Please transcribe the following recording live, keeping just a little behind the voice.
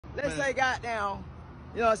Let's say goddamn,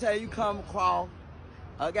 you know what I'm saying, you come across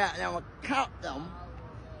a goddamn count them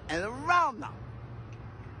and round them.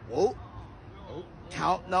 Whoa. Oh.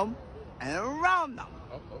 Count them and round them.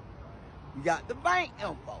 Oh. You got the bank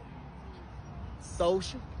info,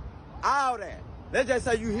 social, all that. Let's just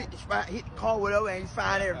say you hit the spot, hit the car, whatever, and you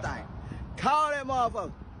find everything. Call that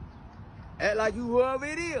motherfucker. Act like you whoever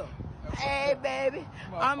it is. Hey, baby,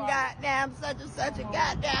 I'm goddamn such and such a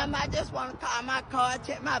goddamn. I just want to call my car,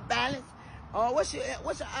 check my balance. What's your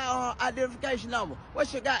identification number?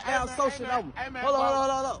 What's your goddamn social number? Hold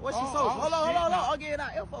on. What's your social? Hold on. I'll get it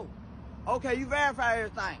out info. Okay, you verify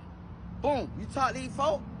everything. Boom. You talk to these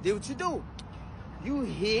folks. Do what you do. You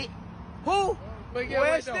hit who?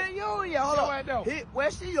 Western Union. Hold on. Hit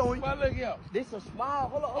Western Union. Well, look here. This a small.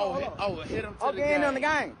 Hold on. Hit them to the game. On the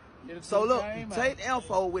game. So look, you take the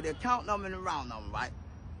info with the account number and the round number, right?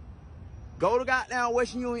 Go to goddamn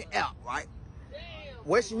Western Union app, right?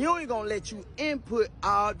 Western Union gonna let you input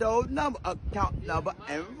all those account number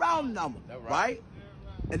and round number, right?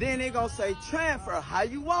 And then they gonna say transfer how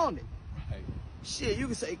you want it. Shit, you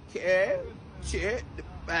can say cash, check,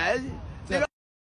 deposit,